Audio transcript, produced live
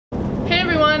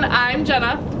everyone, I'm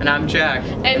Jenna. And I'm Jack.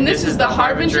 And this is the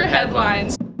Harbinger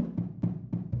headlines.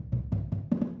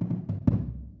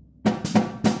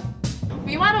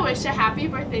 We want to wish a happy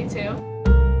birthday to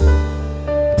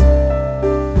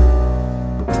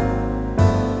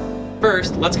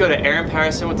First, let's go to Aaron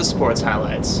Patterson with the sports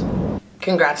highlights.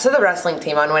 Congrats to the wrestling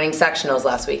team on winning sectionals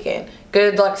last weekend.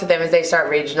 Good luck to them as they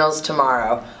start regionals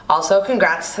tomorrow. Also,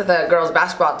 congrats to the girls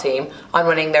basketball team on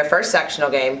winning their first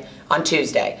sectional game on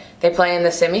Tuesday. They play in the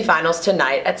semifinals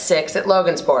tonight at 6 at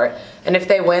Logansport, and if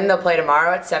they win, they'll play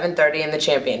tomorrow at 7:30 in the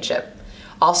championship.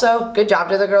 Also, good job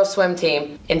to the girls swim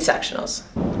team in sectionals.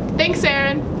 Thanks,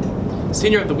 Aaron.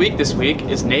 Senior of the week this week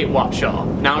is Nate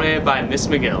Wapshaw, nominated by Miss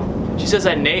McGill. She says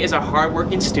that Nate is a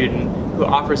hardworking student who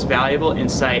offers valuable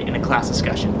insight into class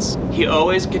discussions. He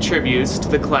always contributes to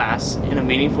the class in a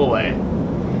meaningful way.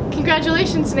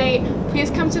 Congratulations, Nate. Please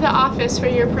come to the office for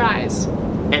your prize.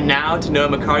 And now to Noah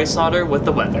McCarty-Slaughter with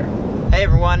the weather. Hey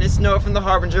everyone, it's Noah from the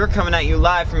Harbinger coming at you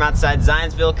live from outside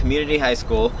Zionsville Community High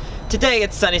School. Today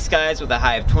it's sunny skies with a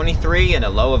high of 23 and a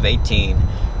low of 18.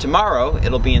 Tomorrow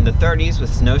it'll be in the 30s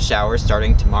with snow showers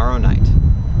starting tomorrow night.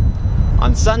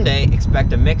 On Sunday,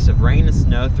 expect a mix of rain and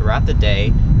snow throughout the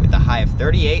day with a high of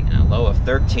 38 and a low of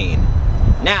 13.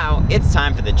 Now, it's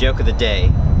time for the joke of the day.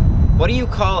 What do you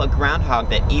call a groundhog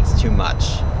that eats too much?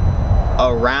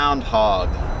 A round hog.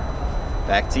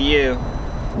 Back to you.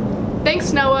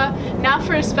 Thanks, Noah. Now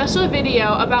for a special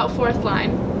video about Fourth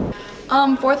Line.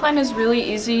 Fourth Line is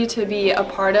really easy to be a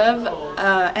part of.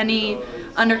 Any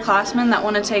underclassmen that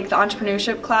want to take the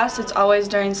entrepreneurship class, it's always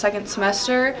during second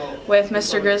semester with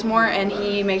Mr. Grismore, and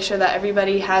he makes sure that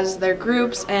everybody has their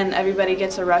groups and everybody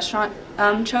gets a restaurant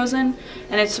chosen,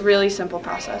 and it's a really simple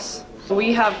process.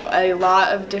 We have a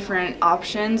lot of different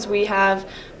options. We have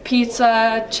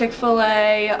pizza,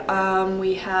 Chick-fil-A,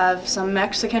 we have some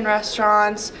Mexican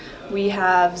restaurants, we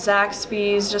have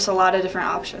Zaxby's, just a lot of different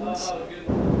options.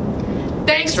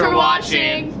 Thanks for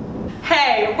watching.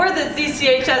 Hey, we're the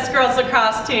ZCHS Girls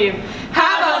Lacrosse team.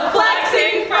 Have a